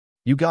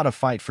You gotta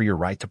fight for your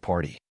right to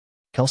party,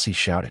 Kelce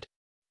shouted.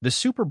 The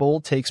Super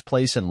Bowl takes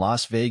place in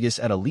Las Vegas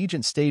at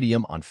Allegiant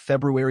Stadium on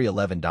February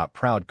 11.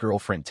 Proud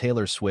girlfriend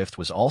Taylor Swift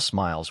was all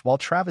smiles while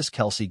Travis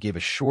Kelce gave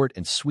a short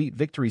and sweet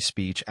victory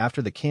speech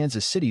after the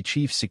Kansas City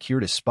Chiefs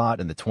secured a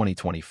spot in the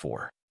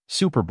 2024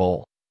 Super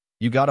Bowl.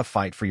 You gotta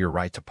fight for your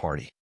right to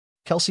party,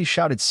 Kelce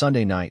shouted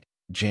Sunday night,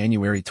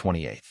 January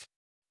 28th.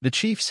 The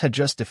Chiefs had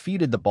just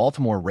defeated the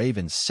Baltimore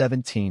Ravens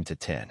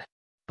 17-10.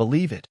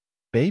 Believe it,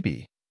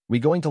 baby, we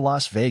going to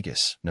Las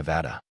Vegas,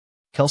 Nevada,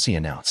 Kelce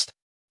announced.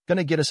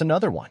 Gonna get us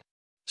another one.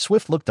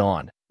 Swift looked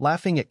on,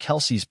 laughing at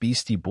Kelce's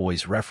Beastie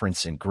Boys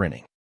reference and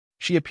grinning.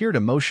 She appeared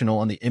emotional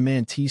on the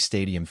M&T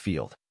Stadium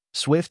field.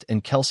 Swift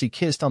and Kelce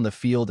kissed on the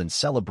field in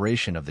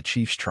celebration of the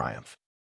Chiefs' triumph.